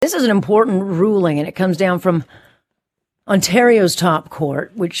This is an important ruling, and it comes down from Ontario's top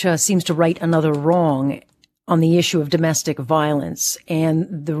court, which seems to right another wrong on the issue of domestic violence.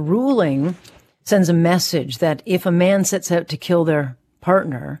 And the ruling sends a message that if a man sets out to kill their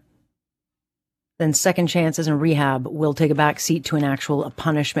partner, then second chances and rehab will take a back seat to an actual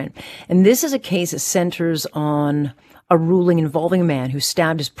punishment. And this is a case that centers on a ruling involving a man who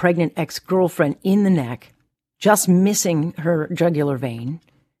stabbed his pregnant ex-girlfriend in the neck, just missing her jugular vein.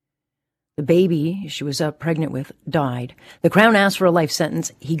 The baby she was pregnant with died. The Crown asked for a life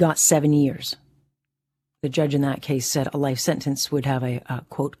sentence. He got 7 years. The judge in that case said a life sentence would have a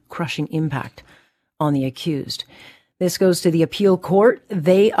quote, crushing impact on the accused. This goes to the appeal court.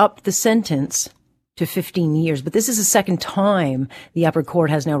 They upped the sentence to 15 years. But this is the second time the upper court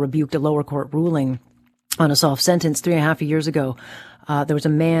has now rebuked a lower court ruling on a soft sentence. 3.5 years ago, there was a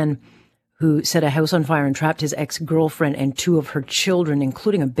man who set a house on fire and trapped his ex-girlfriend and 2 of her children,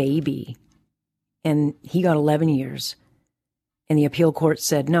 including a baby. And he got 11 years. And the appeal court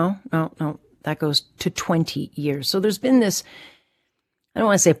said, no, that goes to 20 years. So there's been this, I don't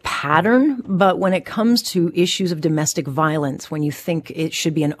want to say pattern, but when it comes to issues of domestic violence, when you think it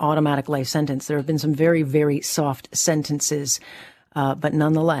should be an automatic life sentence, there have been some very, very soft sentences. But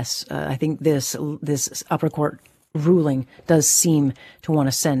nonetheless, I think this upper court ruling does seem to want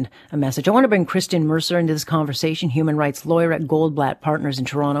to send a message. I want to bring Kristen Mercer into this conversation, human rights lawyer at Goldblatt Partners in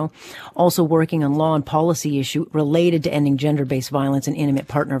Toronto, also working on law and policy issue related to ending gender-based violence and intimate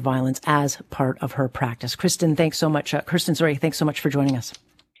partner violence as part of her practice. Kristen, thanks so much. Thanks so much for joining us.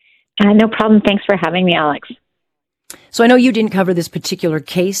 No problem. Thanks for having me, Alex. So I know you didn't cover this particular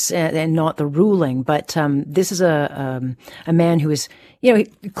case and not the ruling, but this is a man who is,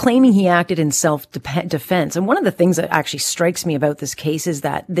 claiming he acted in self-defense. And one of the things that actually strikes me about this case is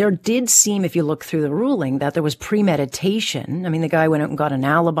that there did seem, if you look through the ruling, that there was premeditation. I mean, the guy went out and got an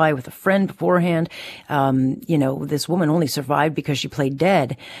alibi with a friend beforehand. This woman only survived because she played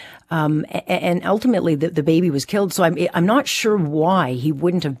dead. And ultimately the baby was killed. So I'm not sure why he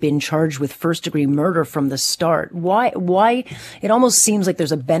wouldn't have been charged with first degree murder from the start. Why it almost seems like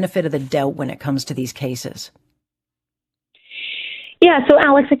there's a benefit of the doubt when it comes to these cases. Yeah. So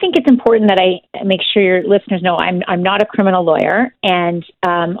Alex, I think it's important that I make sure your listeners know I'm not a criminal lawyer, and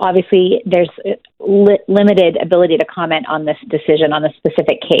obviously there's limited ability to comment on this decision on the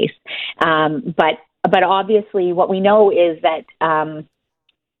specific case. But obviously what we know is that,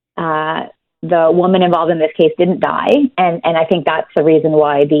 the woman involved in this case didn't die. And I think that's the reason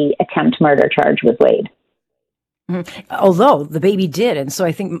why the attempt murder charge was laid. Mm-hmm. Although the baby did. And so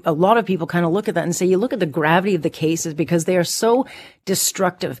I think a lot of people kind of look at that and say, you look at the gravity of the cases because they are so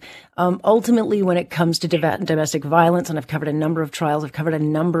destructive. Ultimately, when it comes to domestic violence, and I've covered a number of trials, I've covered a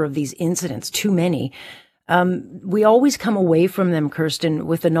number of these incidents, too many. We always come away from them, Kirsten,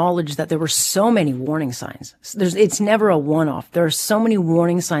 with the knowledge that there were so many warning signs. It's never a one-off. There are so many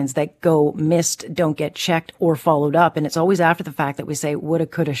warning signs that go missed, don't get checked or followed up. And it's always after the fact that we say, woulda,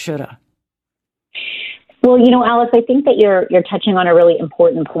 coulda, shoulda. Well, Alice, I think that you're touching on a really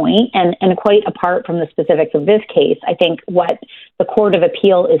important point, and quite apart from the specifics of this case, I think what the Court of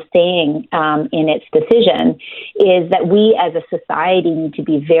Appeal is saying in its decision is that we as a society need to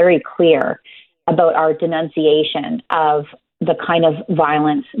be very clear about our denunciation of the kind of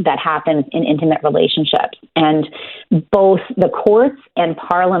violence that happens in intimate relationships. And both the courts and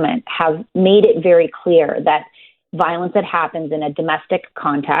Parliament have made it very clear that violence that happens in a domestic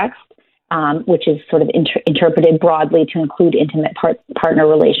context, which is sort of interpreted broadly to include intimate partner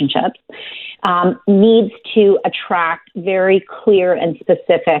relationships, needs to attract very clear and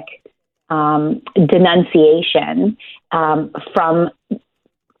specific denunciation from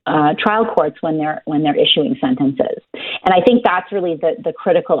trial courts when they're issuing sentences. And I think that's really the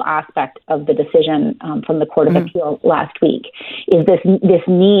critical aspect of the decision from the Court of Appeal last week, is this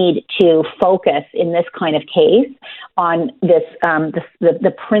need to focus in this kind of case on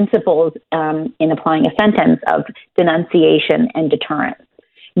the principles in applying a sentence of denunciation and deterrence,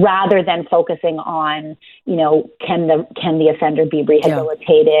 rather than focusing on, can the offender be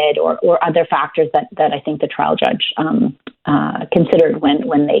rehabilitated or other factors that I think the trial judge considered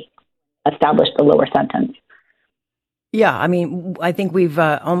when they established the lower sentence. Yeah, I mean, I think we've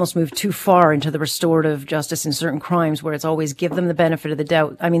almost moved too far into the restorative justice in certain crimes where it's always give them the benefit of the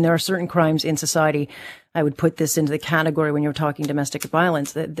doubt. I mean, there are certain crimes in society, I would put this into the category when you're talking domestic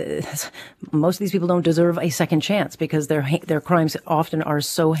violence, that most of these people don't deserve a second chance because their crimes often are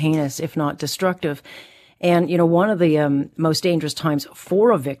so heinous, if not destructive. And, one of the most dangerous times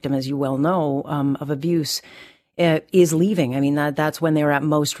for a victim, as you well know, of abuse is leaving. I mean, that's when they're at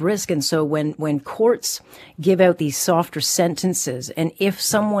most risk. And so when courts give out these softer sentences, and if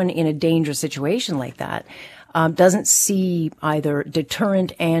someone in a dangerous situation like that doesn't see either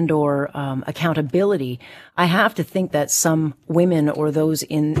deterrent and or accountability, I have to think that some women or those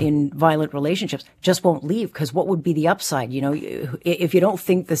in violent relationships just won't leave, because what would be the upside? You know, if you don't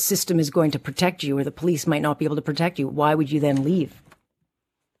think the system is going to protect you or the police might not be able to protect you, why would you then leave?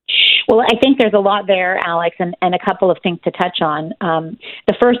 Well, I think there's a lot there, Alex, and a couple of things to touch on.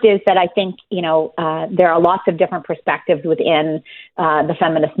 The first is that I think, there are lots of different perspectives within the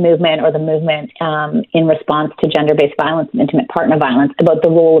feminist movement or the movement in response to gender-based violence and intimate partner violence about the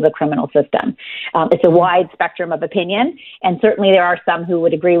role of the criminal system. It's a wide spectrum of opinion, and certainly there are some who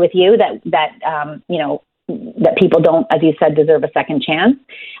would agree with you that people don't, as you said, deserve a second chance.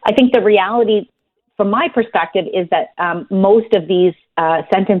 I think the reality, from my perspective, is that most of these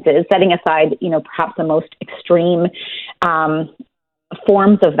sentences, setting aside, perhaps the most extreme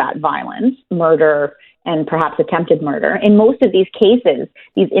forms of that violence, murder and perhaps attempted murder, in most of these cases,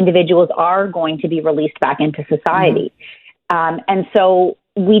 these individuals are going to be released back into society. And so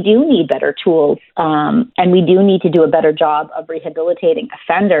we do need better tools, and we do need to do a better job of rehabilitating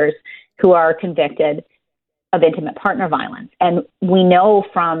offenders who are convicted of intimate partner violence. And we know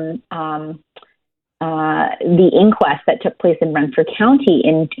from the inquest that took place in Renfrew County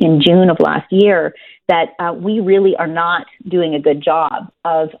in June of last year that we really are not doing a good job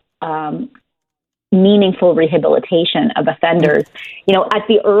of meaningful rehabilitation of offenders, at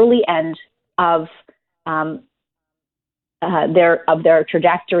the early end of their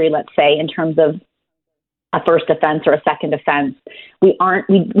trajectory, let's say, in terms of a first offense or a second offense. We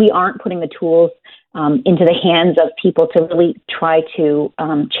aren't putting the tools into the hands of people to really try to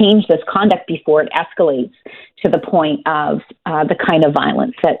change this conduct before it escalates to the point of the kind of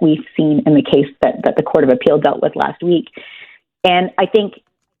violence that we've seen in the case that the Court of Appeal dealt with last week. And I think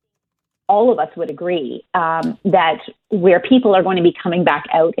all of us would agree that where people are going to be coming back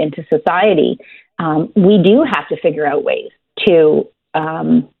out into society, we do have to figure out ways to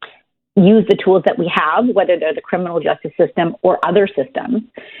use the tools that we have, whether they're the criminal justice system or other systems,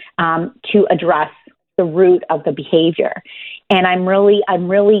 to address the root of the behavior. And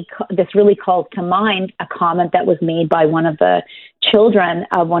this really calls to mind a comment that was made by one of the children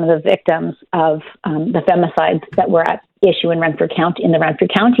of one of the victims of the femicides that were at issue in the Renfrew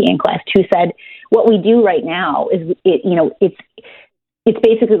County inquest, who said, "What we do right now is, it's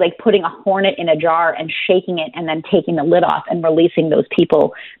basically like putting a hornet in a jar and shaking it and then taking the lid off and releasing those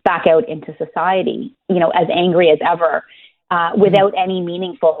people back out into society, as angry as ever, without any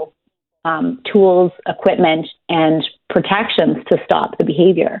meaningful tools, equipment, and protections to stop the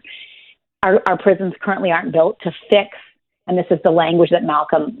behavior." Our prisons currently aren't built to fix, and this is the language that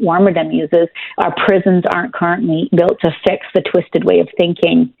Malcolm Warmerdam uses, our prisons aren't currently built to fix the twisted way of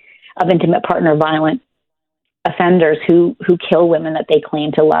thinking of intimate partner violent offenders who kill women that they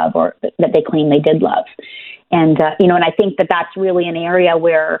claim to love or that they claim they did love. And, and I think that that's really an area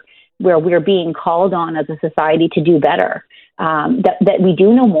where we're being called on as a society to do better, that we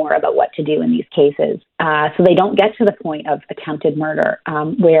do know more about what to do in these cases. So they don't get to the point of attempted murder,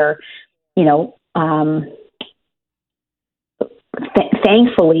 where,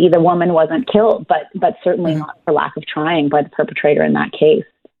 thankfully the woman wasn't killed, but certainly not for lack of trying by the perpetrator in that case.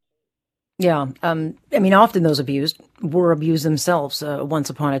 Yeah. Often those abused were abused themselves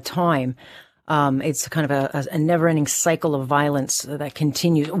once upon a time. It's kind of a never-ending cycle of violence that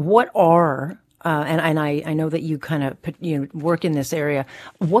continues. What are, and I know that you kind of work in this area,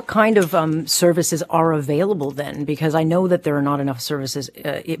 what kind of services are available then? Because I know that there are not enough services,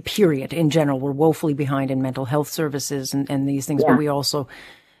 period, in general. We're woefully behind in mental health services and these things, but we also...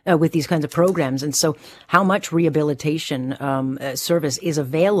 with these kinds of programs. And so how much rehabilitation service is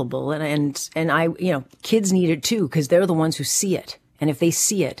available? And I, kids need it too, because they're the ones who see it. And if they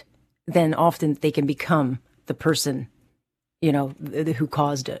see it, then often they can become the person, who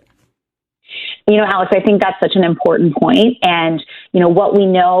caused it. Alex, I think that's such an important point. And, what we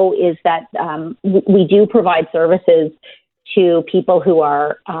know is that we do provide services to people who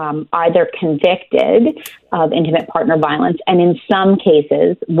are either convicted of intimate partner violence, and in some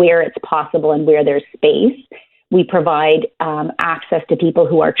cases, where it's possible and where there's space, we provide access to people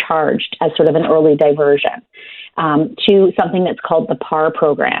who are charged as sort of an early diversion to something that's called the PAR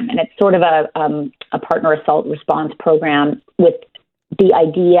program. And it's sort of a partner assault response program with the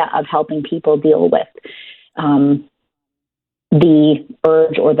idea of helping people deal with the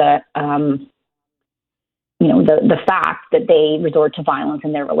urge or the fact that they resort to violence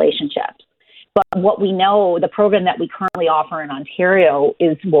in their relationships. But what we know, the program that we currently offer in Ontario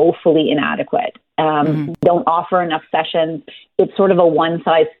is woefully inadequate. don't offer enough sessions. It's sort of a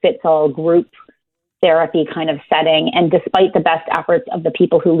one-size-fits-all group therapy kind of setting. And despite the best efforts of the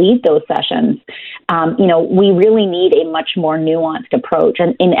people who lead those sessions, we really need a much more nuanced approach.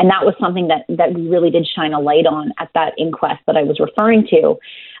 And that was something that we really did shine a light on at that inquest that I was referring to,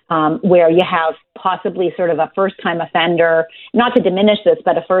 where you have possibly sort of a first-time offender, not to diminish this,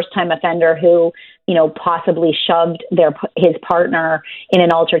 but a first-time offender who, possibly shoved his partner in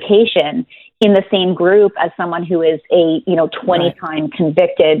an altercation in the same group as someone who is a, 20-time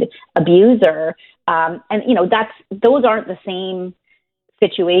convicted abuser. Those aren't the same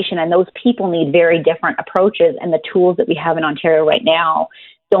situation, and those people need very different approaches, and the tools that we have in Ontario right now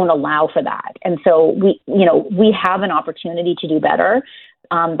don't allow for that. And so we have an opportunity to do better.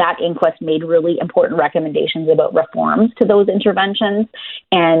 That inquest made really important recommendations about reforms to those interventions,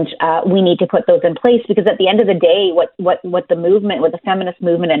 and we need to put those in place, because at the end of the day, what the movement, what the feminist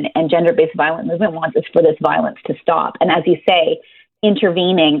movement and gender-based violence movement wants is for this violence to stop. And as you say,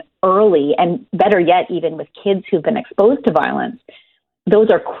 intervening early, and better yet, even with kids who've been exposed to violence,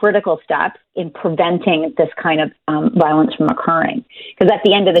 those are critical steps in preventing this kind of violence from occurring. Because at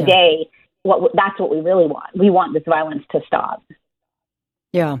the end of the day, that's what we really want. We want this violence to stop.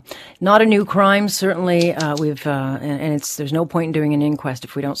 Yeah, not a new crime. Certainly, there's no point in doing an inquest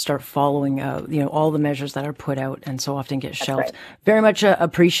if we don't start following, all the measures that are put out and so often get shelved. Right. Very much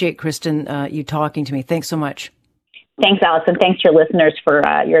appreciate, Kristen, you talking to me. Thanks so much. Thanks, Alison. Thanks to your listeners for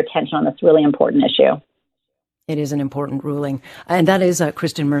your attention on this really important issue. It is an important ruling. And that is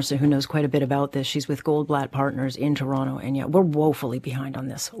Kristen Mercer, who knows quite a bit about this. She's with Goldblatt Partners in Toronto. And yeah, we're woefully behind on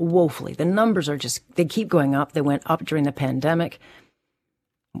this. Woefully. The numbers they keep going up. They went up during the pandemic.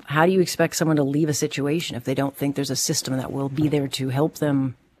 How do you expect someone to leave a situation if they don't think there's a system that will be there to help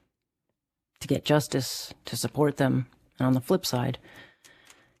them to get justice, to support them, and on the flip side,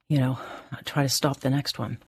 try to stop the next one?